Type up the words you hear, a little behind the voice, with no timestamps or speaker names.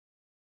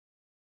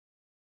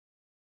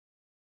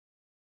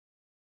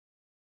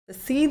The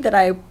seed that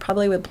I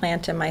probably would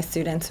plant in my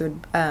students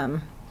would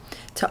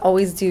to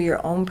always do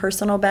your own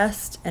personal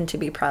best and to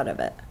be proud of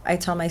it. I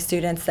tell my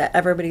students that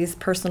everybody's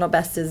personal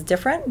best is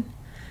different,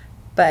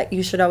 but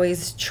you should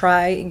always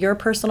try your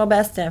personal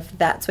best, and if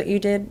that's what you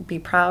did, be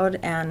proud,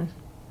 and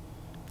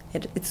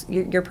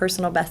your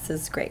personal best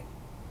is great.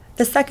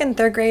 The second,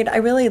 third grade, I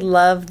really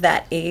love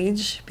that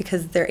age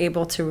because they're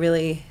able to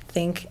really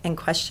think and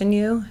question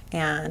you,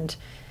 and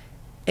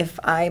if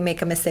I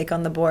make a mistake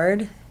on the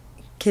board,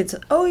 kids,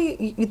 oh,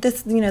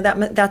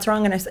 that's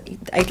wrong. And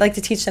I'd like to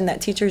teach them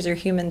that teachers are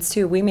humans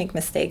too. We make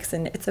mistakes,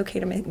 and it's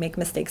okay to make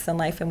mistakes in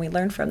life, and we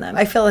learn from them.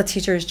 I feel a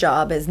teacher's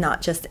job is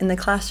not just in the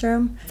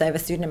classroom. I have a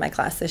student in my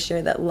class this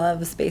year that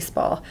loves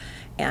baseball,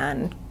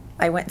 and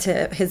I went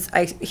to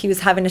he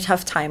was having a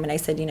tough time, and I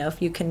said, if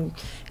you can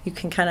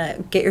kind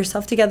of get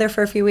yourself together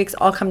for a few weeks,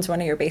 I'll come to one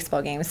of your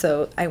baseball games.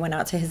 So I went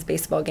out to his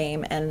baseball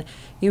game, and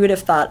you would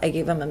have thought I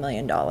gave him $1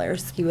 million.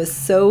 He was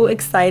so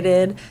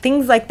excited.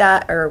 Things like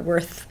that are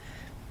worth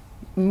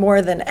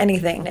more than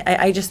anything.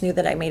 I just knew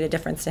that I made a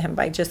difference to him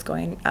by just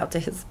going out to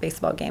his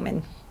baseball game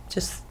and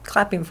just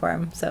clapping for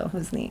him, so it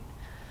was neat.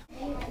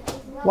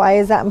 Why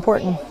is that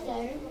important?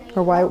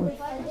 Or why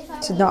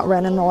to not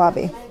run in the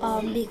lobby?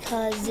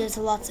 Because there's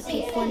lots of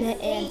people in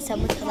it and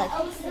someone could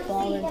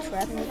fall and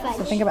trip.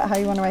 So think about how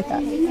you want to write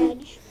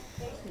that.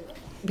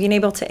 Being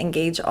able to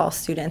engage all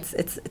students,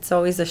 it's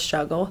always a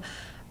struggle.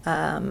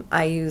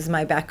 I use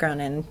my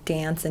background in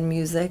dance and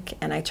music,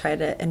 and I try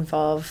to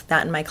involve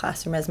that in my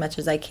classroom as much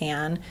as I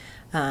can.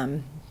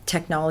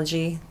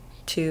 Technology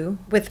too.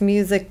 With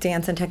music,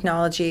 dance, and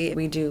technology,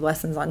 we do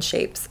lessons on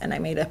shapes, and I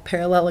made a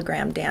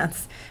parallelogram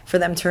dance for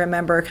them to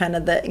remember kind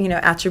of the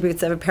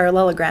attributes of a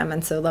parallelogram,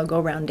 and so they'll go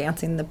around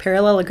dancing the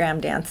parallelogram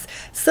dance.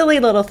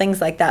 Silly little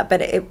things like that,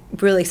 but it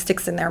really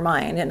sticks in their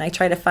mind, and I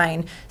try to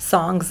find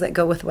songs that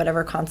go with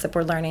whatever concept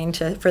we're learning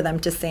for them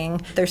to sing.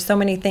 There's so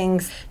many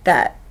things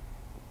that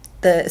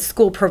the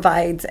school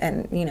provides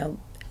and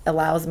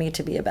allows me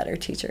to be a better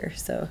teacher,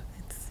 so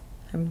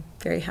I'm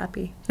very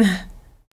happy.